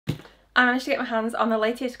I managed to get my hands on the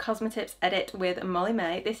latest Cosmetips edit with Molly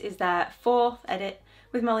Mae. This is their 4th edit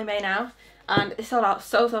with Molly Mae now, and it sold out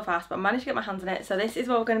so fast, but I managed to get my hands on it, so this is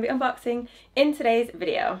what we're going to be unboxing in today's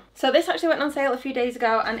video. So this actually went on sale a few days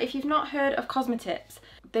ago, and if you've not heard of Cosmetips,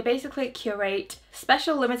 they basically curate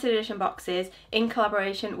special limited edition boxes in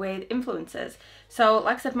collaboration with influencers. So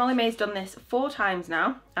like I said, Molly Mae's done this 4 times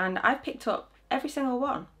now, and I've picked up every single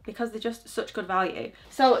one because they're just such good value.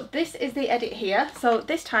 So this is the edit here. So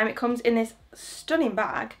this time it comes in this stunning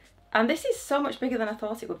bag, and this is so much bigger than I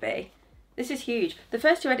thought it would be. This is huge. The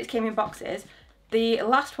first 2 edits came in boxes. The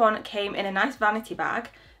last one came in a nice vanity bag,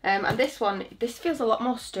 and this feels a lot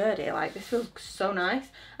more sturdy. Like, this feels so nice,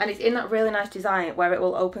 and it's in that really nice design where it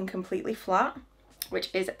will open completely flat, which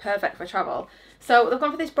is perfect for travel. So they've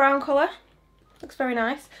gone for this brown colour. Looks very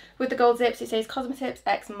nice. With the gold zips, it says Cosmetips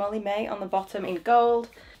x Molly Mae on the bottom in gold.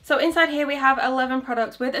 So inside here we have 11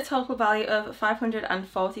 products with a total value of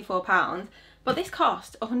 £544, but this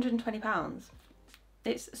cost £120.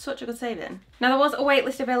 It's such a good saving. Now, there was a wait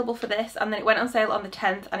list available for this, and then it went on sale on the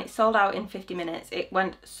 10th, and it sold out in 50 minutes. It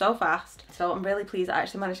went so fast, so I'm really pleased I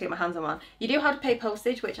actually managed to get my hands on one. You do have to pay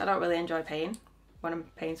postage, which I don't really enjoy paying when I'm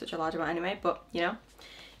paying such a large amount anyway, but you know,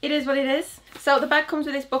 it is what it is. So the bag comes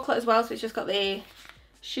with this booklet as well, so it's just got the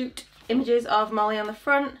shoot images of Molly on the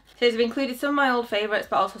front. It says I've included some of my old favourites,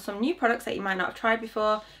 but also some new products that you might not have tried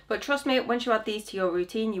before, but trust me, once you add these to your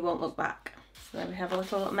routine, you won't look back. So then we have a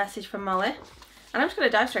little message from Molly. And I'm just going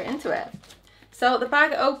to dive straight into it. So the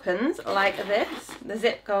bag opens like this. The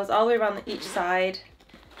zip goes all the way around each side,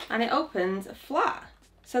 and it opens flat.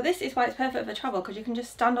 So this is why it's perfect for travel, because you can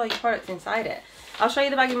just stand all your products inside it. I'll show you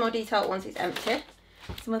the bag in more detail once it's empty.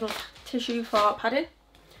 Some little tissue for padding.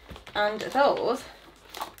 And those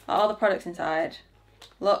are all the products inside.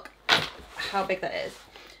 Look how big that is.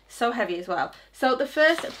 So heavy as well. So the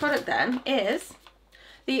first product then is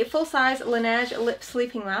the full-size Laneige Lip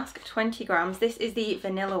Sleeping Mask, 20 grams. This is the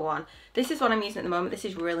vanilla one. This is what I'm using at the moment. This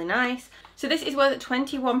is really nice. So this is worth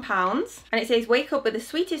 £21, and it says wake up with the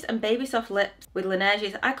sweetest and baby soft lips with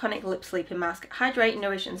Laneige's iconic lip sleeping mask. Hydrate,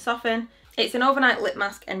 nourish and soften. It's an overnight lip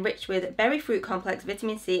mask enriched with berry fruit complex,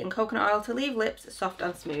 vitamin C and coconut oil to leave lips soft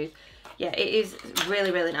and smooth. Yeah, it is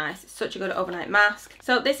really nice. It's such a good overnight mask.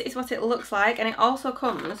 So this is what it looks like, and it also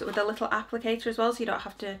comes with a little applicator as well, so you don't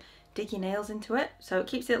have to dig your nails into it, so it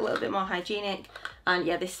keeps it a little bit more hygienic. And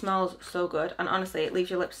yeah, this smells so good, and honestly it leaves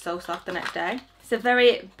your lips so soft the next day. It's a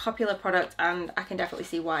very popular product, and I can definitely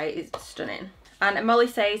see why it is stunning. And Molly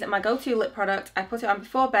says, my go-to lip product, I put it on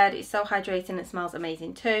before bed, it's so hydrating and smells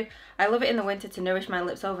amazing too. I love it in the winter to nourish my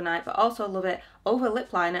lips overnight, but also love it over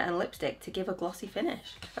lip liner and lipstick to give a glossy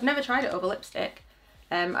finish. I've never tried it over lipstick.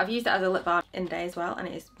 I've used it as a lip balm in the day as well, and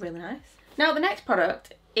it is really nice. Now the next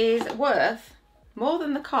product is worth more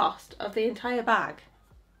than the cost of the entire bag,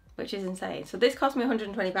 which is insane. So this cost me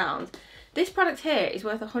 £120. This product here is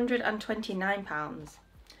worth £129.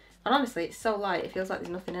 And honestly, it's so light, it feels like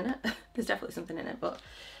there's nothing in it. There's definitely something in it, but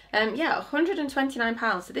yeah,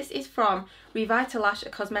 £129. So this is from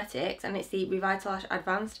Revitalash Cosmetics, and it's the Revitalash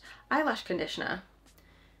Advanced Eyelash Conditioner.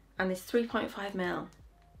 And it's 3.5ml.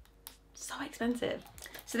 So expensive.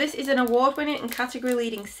 So this is an award-winning and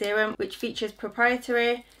category-leading serum which features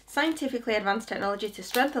proprietary, scientifically advanced technology to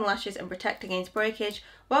strengthen lashes and protect against breakage,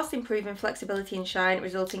 whilst improving flexibility and shine,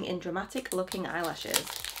 resulting in dramatic-looking eyelashes.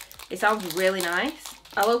 It sounds really nice.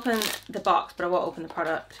 I'll open the box, but I won't open the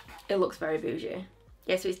product. It looks very bougie.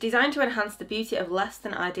 Yeah, so it's designed to enhance the beauty of less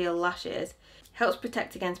than ideal lashes, helps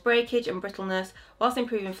protect against breakage and brittleness, whilst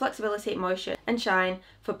improving flexibility, moisture and shine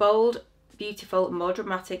for bold, beautiful, more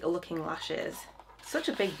dramatic looking lashes. Such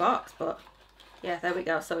a big box, but yeah, there we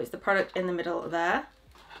go. So it's the product in the middle there.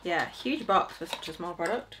 Yeah, huge box for such a small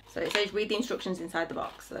product. So it says read the instructions inside the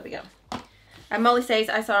box. So there we go. And Molly says,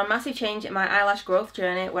 I saw a massive change in my eyelash growth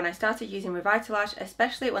journey when I started using Revitalash,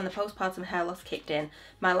 especially when the postpartum hair loss kicked in.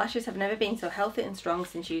 My lashes have never been so healthy and strong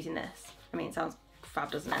since using this. I mean, it sounds fab,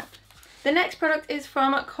 doesn't it? The next product is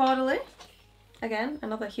from Caudalie. Again,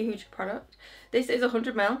 another huge product. This is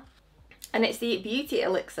 100ml, and it's the Beauty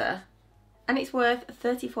Elixir, and it's worth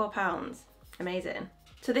 £34. Amazing.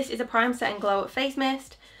 So this is a Prime Set and Glow face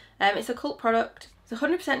mist. It's a cult product. It's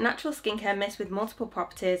 100% natural skincare mist with multiple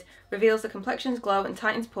properties, reveals the complexion's glow and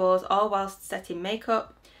tightens pores, all whilst setting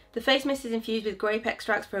makeup. The face mist is infused with grape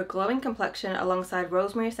extracts for a glowing complexion alongside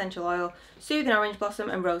rosemary essential oil, soothing orange blossom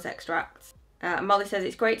and rose extracts. Molly says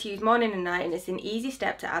it's great to use morning and night, and it's an easy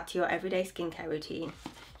step to add to your everyday skincare routine.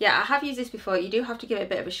 Yeah, I have used this before. You do have to give it a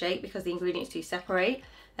bit of a shake because the ingredients do separate.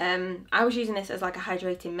 I was using this as like a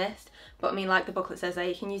hydrating mist, but I mean, like the booklet says there,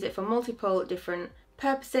 you can use it for multiple different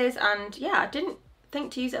purposes, and yeah, I didn't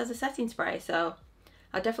think to use it as a setting spray, so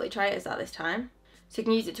I'll definitely try it as that this time. So you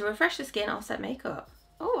can use it to refresh the skin or set makeup.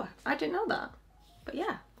 Oh, I didn't know that. But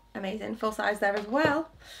yeah, amazing. Full size there as well.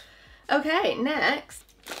 Okay, next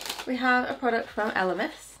we have a product from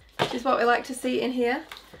Elemis, which is what we like to see in here.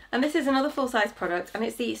 And this is another full size product, and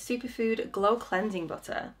it's the Superfood Glow Cleansing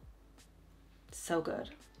Butter. So good.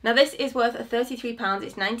 Now this is worth £33,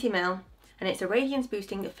 it's 90ml, and it's a radiance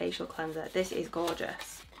boosting facial cleanser. This is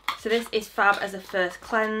gorgeous. So this is fab as a first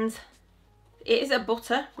cleanse. It is a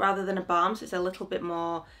butter rather than a balm, so it's a little bit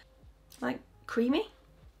more like creamy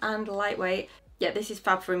and lightweight. Yeah, this is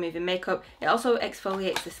fab for removing makeup. It also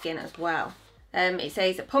exfoliates the skin as well. It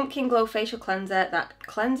says a pumpkin glow facial cleanser that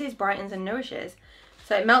cleanses, brightens and nourishes.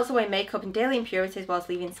 So it melts away makeup and daily impurities whilst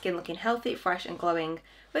leaving skin looking healthy, fresh and glowing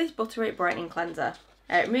with this buttery brightening cleanser.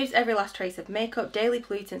 It removes every last trace of makeup, daily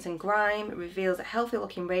pollutants and grime. It reveals a healthy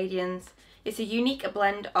looking radiance. It's a unique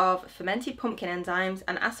blend of fermented pumpkin enzymes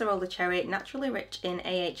and acerola cherry, naturally rich in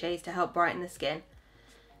AHAs to help brighten the skin.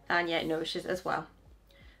 And yeah, it nourishes as well.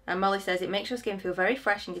 And Molly says it makes your skin feel very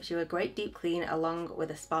fresh and gives you a great deep clean along with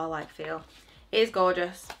a spa-like feel. It is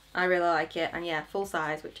gorgeous. I really like it. And yeah, full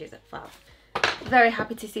size, which is fab. Very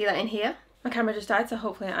happy to see that in here. My camera just died, so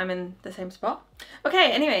hopefully I'm in the same spot.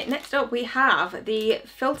 Okay, anyway, next up we have the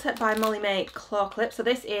Filter by Molly Mae Claw Clip. So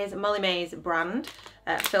this is Molly Mae's brand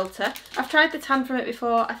filter. I've tried the tan from it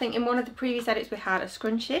before. I think in one of the previous edits we had a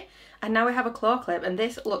scrunchie, and now we have a claw clip, and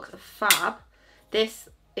this looks fab. This,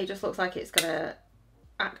 it just looks like it's gonna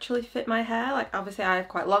actually fit my hair. Like obviously I have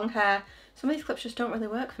quite long hair. Some of these clips just don't really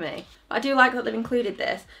work for me. But I do like that they've included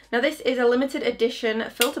this. Now this is a limited edition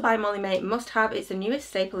Filter by Molly Mae must have. It's the newest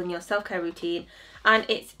staple in your self-care routine and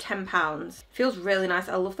it's £10. Feels really nice.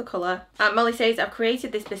 I love the colour. Molly says, I've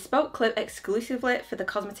created this bespoke clip exclusively for the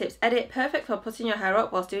Cosmetips edit. Perfect for putting your hair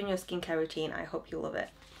up whilst doing your skincare routine. I hope you love it.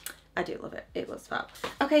 I do love it. It looks fab.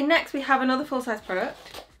 Okay, next we have another full-size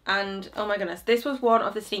product. And oh my goodness, this was one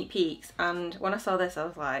of the sneak peeks. And when I saw this, I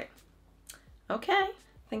was like, okay.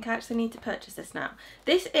 I think I actually need to purchase this now.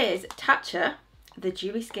 This is Tatcha, the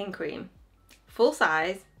Dewy Skin Cream. Full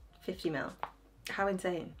size, 50ml. How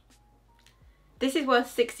insane. This is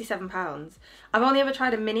worth £67. I've only ever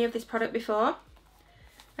tried a mini of this product before.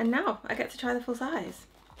 And now I get to try the full size.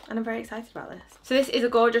 And I'm very excited about this. So this is a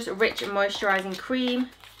gorgeous, rich, moisturising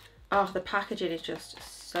cream. Oh, the packaging is just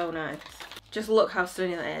so nice. Just look how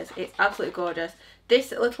stunning that is. It's absolutely gorgeous.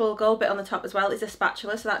 This little gold bit on the top as well is a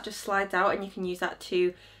spatula, so that just slides out and you can use that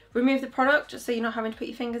to remove the product so you're not having to put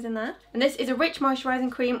your fingers in there. And this is a rich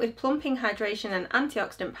moisturising cream with plumping, hydration and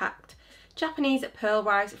antioxidant packed Japanese pearl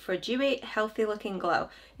rice for a dewy, healthy looking glow.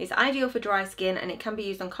 It's ideal for dry skin and it can be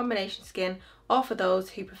used on combination skin or for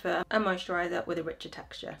those who prefer a moisturiser with a richer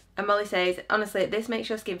texture. And Molly says, honestly, this makes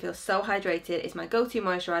your skin feel so hydrated. It's my go-to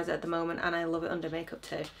moisturiser at the moment and I love it under makeup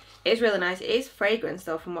too. It is really nice. It is fragrance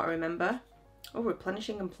though from what I remember. Oh,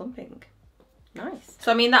 replenishing and plumping. Nice.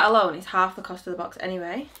 So I mean that alone is half the cost of the box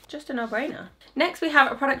anyway. Just a no-brainer. Next we have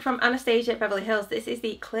a product from Anastasia Beverly Hills. This is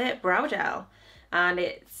the Clear Brow Gel and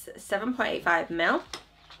it's 7.85ml.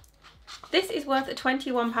 This is worth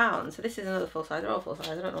 £21. So this is another full size. They're all full size.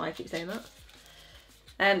 I don't know why I keep saying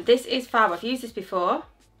that. This is fab. I've used this before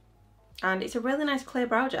and it's a really nice clear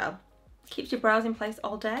brow gel. Keeps your brows in place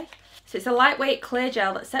all day. So it's a lightweight clear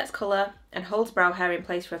gel that sets colour and holds brow hair in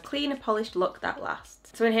place for a clean and polished look that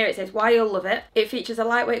lasts. So in here it says why you'll love it. It features a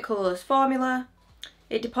lightweight colourless formula.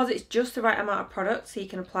 It deposits just the right amount of product so you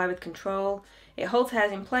can apply with control. It holds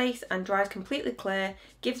hairs in place and dries completely clear,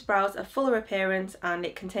 gives brows a fuller appearance, and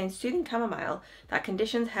it contains soothing chamomile that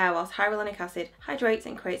conditions hair whilst hyaluronic acid hydrates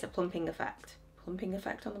and creates a plumping effect. Plumping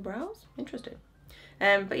effect on the brows? Interesting.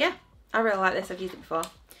 But yeah, I really like this. I've used it before.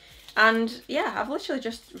 And yeah, I've literally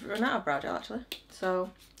just run out of brow gel actually, so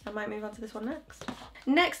I might move on to this one next.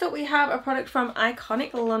 Next up we have a product from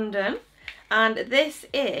Iconic London, and this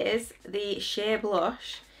is the Sheer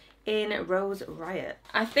Blush in Rose Riot.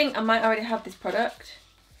 I think I might already have this product.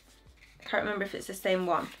 I can't remember if it's the same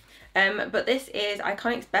one. But this is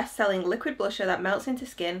Iconic's best-selling liquid blusher that melts into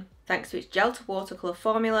skin thanks to its gel to watercolour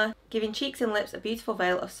formula, giving cheeks and lips a beautiful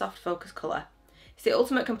veil of soft focus colour. It's the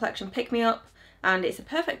ultimate complexion pick-me-up, and it's a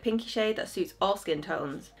perfect pinky shade that suits all skin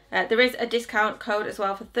tones. There is a discount code as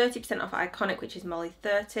well for 30% off Iconic, which is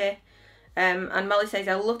Molly30. And Molly says,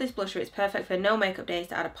 I love this blusher. It's perfect for no makeup days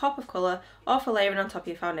to add a pop of colour or for layering on top of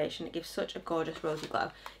your foundation. It gives such a gorgeous rosy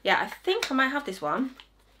glow. Yeah, I think I might have this one,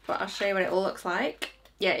 but I'll show you what it all looks like.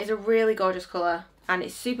 Yeah, it's a really gorgeous colour and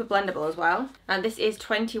it's super blendable as well. And this is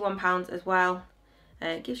 £21 as well.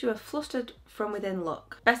 It gives you a flustered from within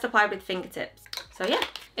look. Best applied with fingertips. So yeah,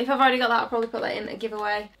 if I've already got that, I'll probably put that in a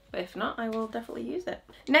giveaway. But if not, I will definitely use it.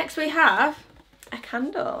 Next we have a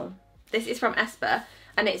candle. This is from Esper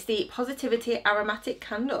and it's the Positivity Aromatic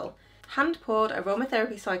Candle. Hand-poured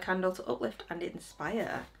aromatherapy soy candle to uplift and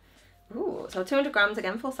inspire. Ooh, so 200 grams,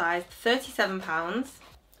 again full size, £37.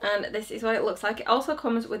 And this is what it looks like. It also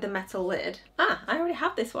comes with the metal lid. Ah, I already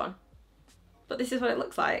have this one. But this is what it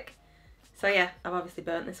looks like. So yeah, I've obviously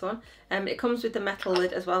burnt this one. It comes with the metal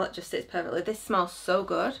lid as well. It just sits perfectly. This smells so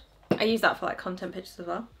good. I use that for like content pictures as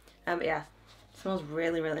well. But yeah, it smells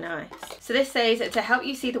really, really nice. So this says, to help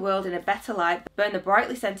you see the world in a better light, burn the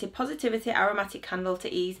brightly scented Positivity Aromatic Candle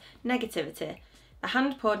to ease negativity. A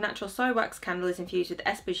hand-poured natural soy wax candle is infused with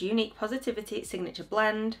MissBoux's unique Positivity signature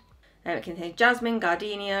blend. It contains jasmine,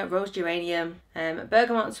 gardenia, rose geranium,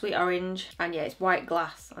 bergamot and sweet orange, and yeah, it's white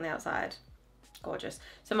glass on the outside. Gorgeous.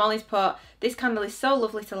 So Molly's put, this candle is so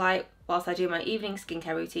lovely to light whilst I do my evening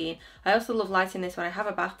skincare routine. I also love lighting this when I have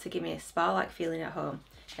a bath to give me a spa-like feeling at home.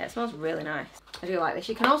 Yeah, it smells really nice. I do like this.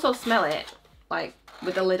 You can also smell it, like,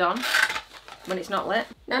 with the lid on when it's not lit.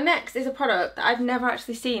 Now next is a product that I've never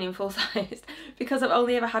actually seen in full size because I've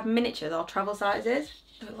only ever had miniatures or travel sizes.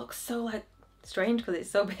 So it looks so, like, strange because it's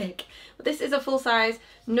so big. But this is a full-size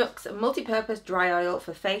Nux multi-purpose dry oil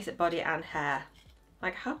for face, body and hair.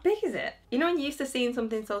 Like, how big is it? You know when you're used to seeing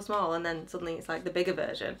something so small and then suddenly it's like the bigger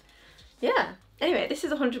version? Yeah. Anyway, this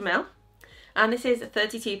is 100ml and this is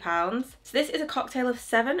 £32. So this is a cocktail of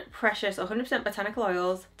 7 precious 100% botanical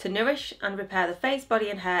oils to nourish and repair the face, body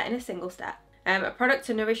and hair in a single step. A product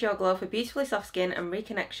to nourish your glow for beautifully soft skin and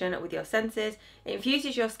reconnection with your senses. It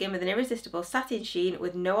infuses your skin with an irresistible satin sheen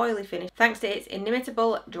with no oily finish thanks to its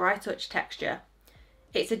inimitable dry touch texture.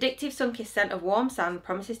 Its addictive sun-kissed scent of warm sand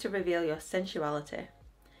promises to reveal your sensuality.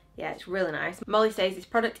 Yeah, it's really nice. Molly says this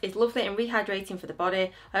product is lovely and rehydrating for the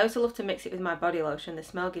body. I also love to mix it with my body lotion. The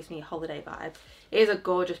smell gives me a holiday vibe. It is a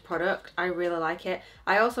gorgeous product. I really like it.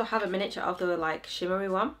 I also have a miniature of the like shimmery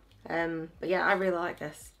one. But yeah, I really like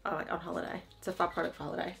this. I like on holiday. It's a fab product for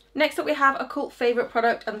holiday. Next up we have a cult favourite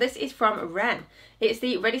product and this is from Ren. It's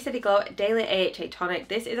the Ready Steady Glow Daily AHA Tonic.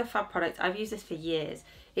 This is a fab product. I've used this for years.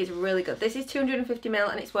 It's really good. This is 250ml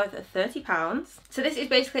and it's worth £30. So this is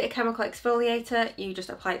basically a chemical exfoliator. You just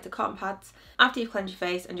apply it to cotton pads after you've cleansed your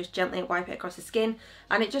face and just gently wipe it across the skin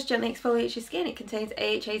and it just gently exfoliates your skin. It contains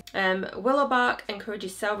AHA. Willow bark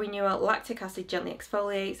encourages cell renewal, lactic acid gently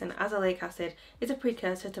exfoliates and azelaic acid is a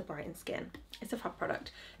precursor to brighten skin. It's a fab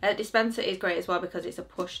product. Dispenser is great as well because it's a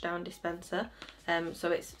push down dispenser.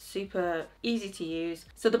 So it's super easy to use.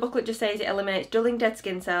 So the booklet just says it eliminates dulling dead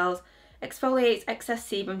skin cells, exfoliates excess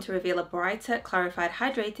sebum to reveal a brighter, clarified,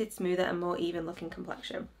 hydrated, smoother and more even looking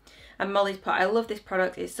complexion. And Molly's put, I love this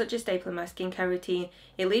product, it's such a staple in my skincare routine.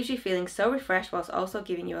 It leaves you feeling so refreshed whilst also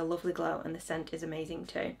giving you a lovely glow and the scent is amazing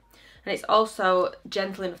too. And it's also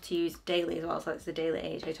gentle enough to use daily as well, so it's the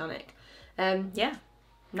Daily AHA Tonic. Yeah,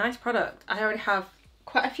 nice product. I already have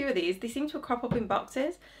quite a few of these. They seem to crop up in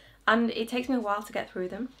boxes and it takes me a while to get through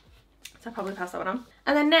them. So I'll probably pass that one on.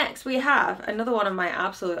 And then next we have another one of my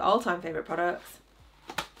absolute all-time favourite products.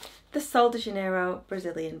 The Sol de Janeiro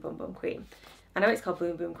Brazilian Bum Bum Cream. I know it's called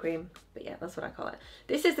Boom Boom Cream, but yeah, that's what I call it.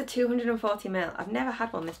 This is the 240ml. I've never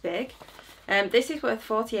had one this big. This is worth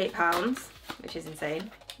 £48, which is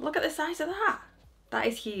insane. Look at the size of that. That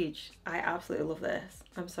is huge. I absolutely love this.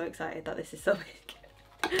 I'm so excited that this is so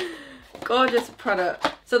big. Gorgeous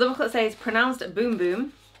product. So the booklet says pronounced Boom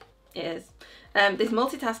Boom. It is. This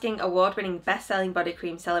multitasking, award-winning, best-selling body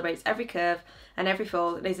cream celebrates every curve and every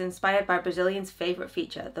fold and is inspired by Brazilians' favourite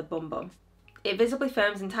feature, the bum bum. It visibly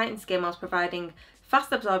firms and tightens skin whilst providing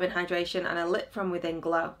fast-absorbing hydration and a lit-from-within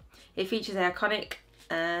glow. It features the iconic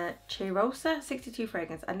Cheirosa 62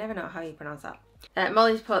 fragrance. I never know how you pronounce that.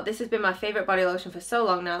 Molly's put, this has been my favourite body lotion for so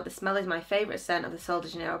long now. The smell is my favourite scent of the Sol de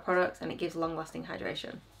Janeiro products and it gives long-lasting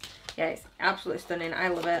hydration. Yeah, it's absolutely stunning. I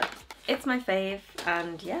love it. It's my fave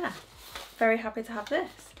and yeah. Very happy to have this.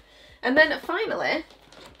 And then finally,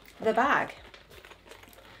 the bag.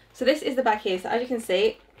 So this is the bag here. So as you can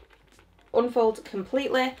see, unfolds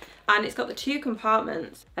completely and it's got the 2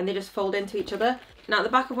 compartments and they just fold into each other. Now at the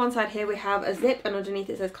back of one side here we have a zip and underneath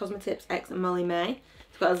it says Cosmetips X Molly Mae.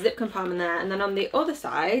 It's got a zip compartment there and then on the other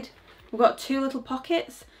side we've got 2 little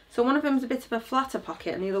pockets. So one of them's a bit of a flatter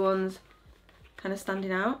pocket and the other one's kind of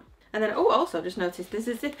standing out. And then, oh, also just noticed there's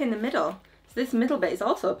a zip in the middle. So this middle bit is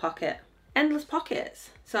also a pocket. Endless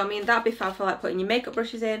pockets. So I mean that'd be fab for like putting your makeup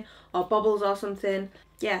brushes in or bobbles or something.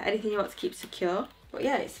 Yeah, anything you want to keep secure. But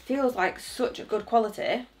yeah, it feels like such a good quality.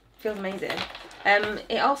 It feels amazing.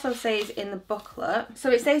 It also says in the booklet, so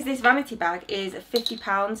it says this vanity bag is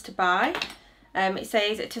 £50 to buy. It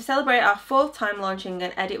says, to celebrate our 4th time launching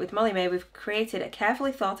an edit with Molly Mae, we've created a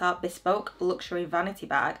carefully thought out bespoke luxury vanity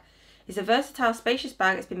bag. It's a versatile, spacious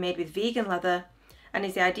bag that's been made with vegan leather and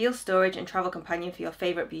is the ideal storage and travel companion for your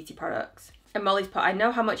favourite beauty products. And Molly's put, I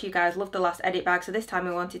know how much you guys loved the last edit bag, so this time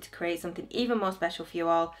we wanted to create something even more special for you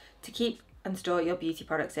all to keep and store your beauty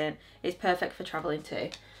products in. It's perfect for travelling too.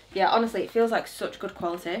 Yeah, honestly, it feels like such good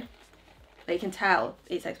quality. But you can tell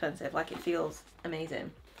it's expensive, like it feels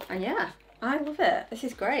amazing. And yeah, I love it. This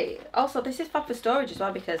is great. Also, this is fab for storage as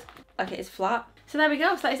well because like it is flat. So there we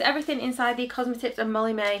go. So that is everything inside the Cosmetips and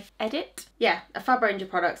Molly Mae edit. Yeah, a fab range of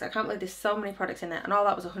products. I can't believe there's so many products in there, and all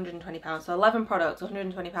that was £120. So 11 products,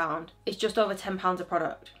 £120. It's just over £10 a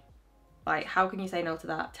product. Like, how can you say no to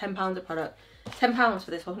that? £10 a product. £10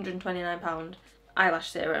 for this for £129. Eyelash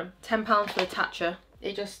serum. £10 for the Tatcha.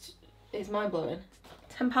 It just is mind blowing.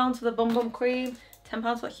 £10 for the Bum Bum cream.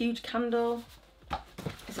 £10 for a huge candle.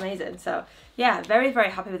 It's amazing. So yeah, very, very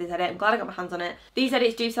happy with this edit. I'm glad I got my hands on it. These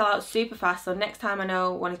edits do sell out super fast, so next time I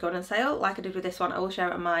know one is going on sale, like I did with this one, I will share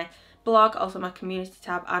it on my blog, also my community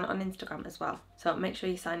tab, and on Instagram as well. So make sure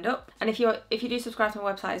you signed up. And if you do subscribe to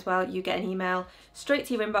my website as well, you get an email straight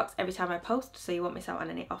to your inbox every time I post, so you won't miss out on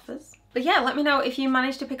any offers. But yeah, let me know if you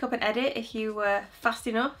managed to pick up an edit, if you were fast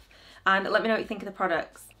enough, and let me know what you think of the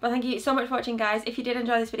products. But thank you so much for watching, guys. If you did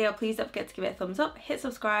enjoy this video, please don't forget to give it a thumbs up, hit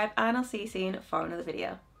subscribe, and I'll see you soon for another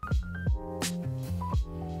video.